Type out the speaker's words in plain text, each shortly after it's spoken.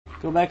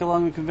Go back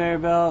along the conveyor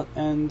belt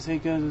and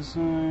take a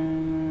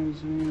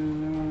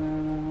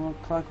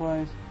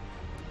clockwise.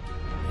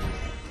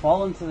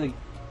 Fall into the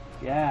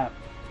gap.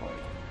 Wait,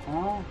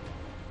 huh?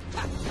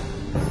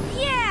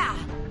 Yeah!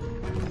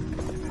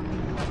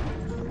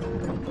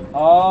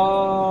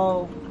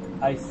 Oh,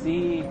 I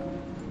see.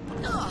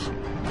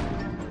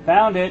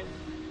 Found it.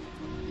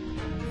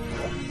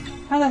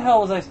 How the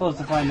hell was I supposed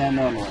to find that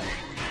normally?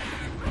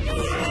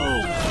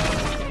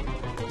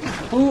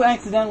 Who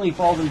accidentally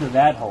falls into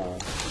that hole?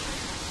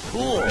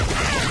 Cool.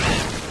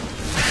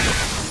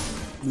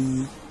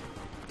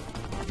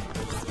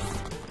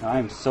 I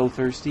am so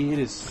thirsty. It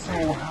is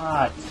so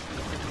hot.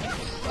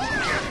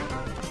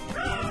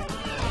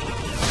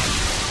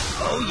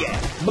 Oh yeah.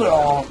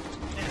 Blah.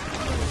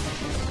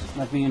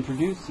 Let me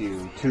introduce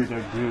you to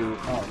the group.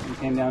 Oh, you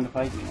came down to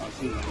fight me. I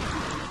see.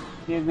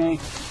 Give me.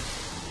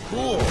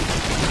 Cool.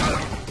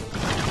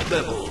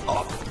 Level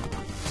up.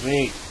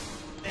 Wait.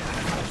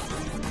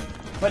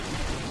 What?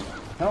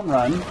 Don't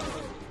run.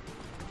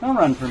 Don't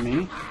run from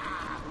me.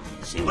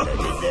 See what I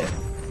did there?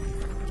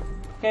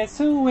 Guess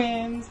who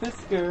wins? This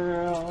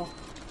girl.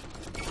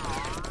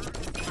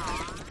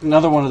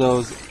 Another one of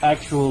those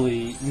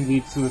actually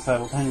unique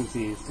suicidal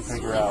tendencies to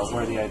figure out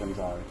where the items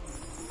are.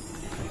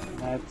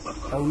 That's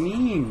so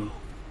mean.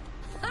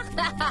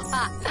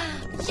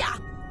 Yeah.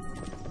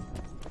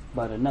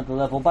 But another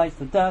level bites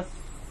the dust.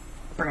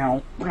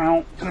 Brow,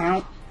 brow,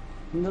 brow.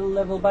 Another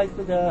level bites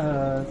the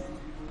dust.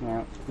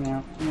 Meow,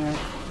 meow, meow.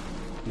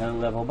 Another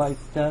level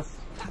bites the dust.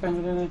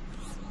 You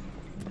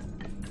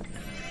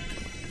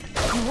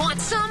want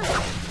some?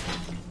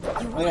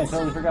 Oh yeah, I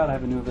totally forgot I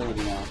have a new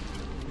ability now.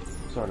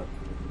 Sort of.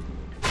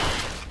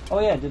 Oh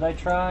yeah, did I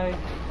try?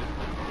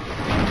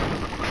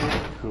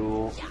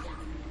 Cool.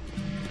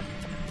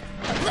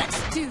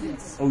 Let's do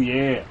this. Oh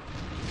yeah.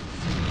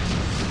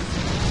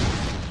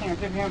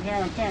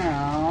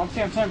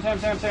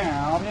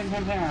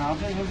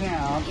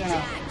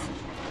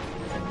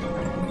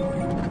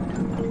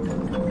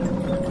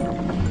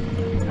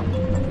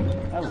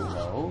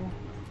 Hello.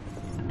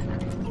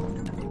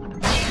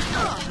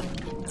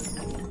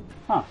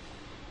 Huh.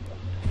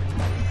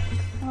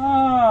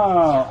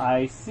 Oh,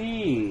 I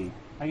see.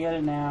 I get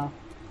it now.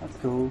 That's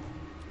cool.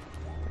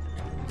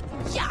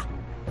 Yeah.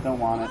 Don't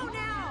want it.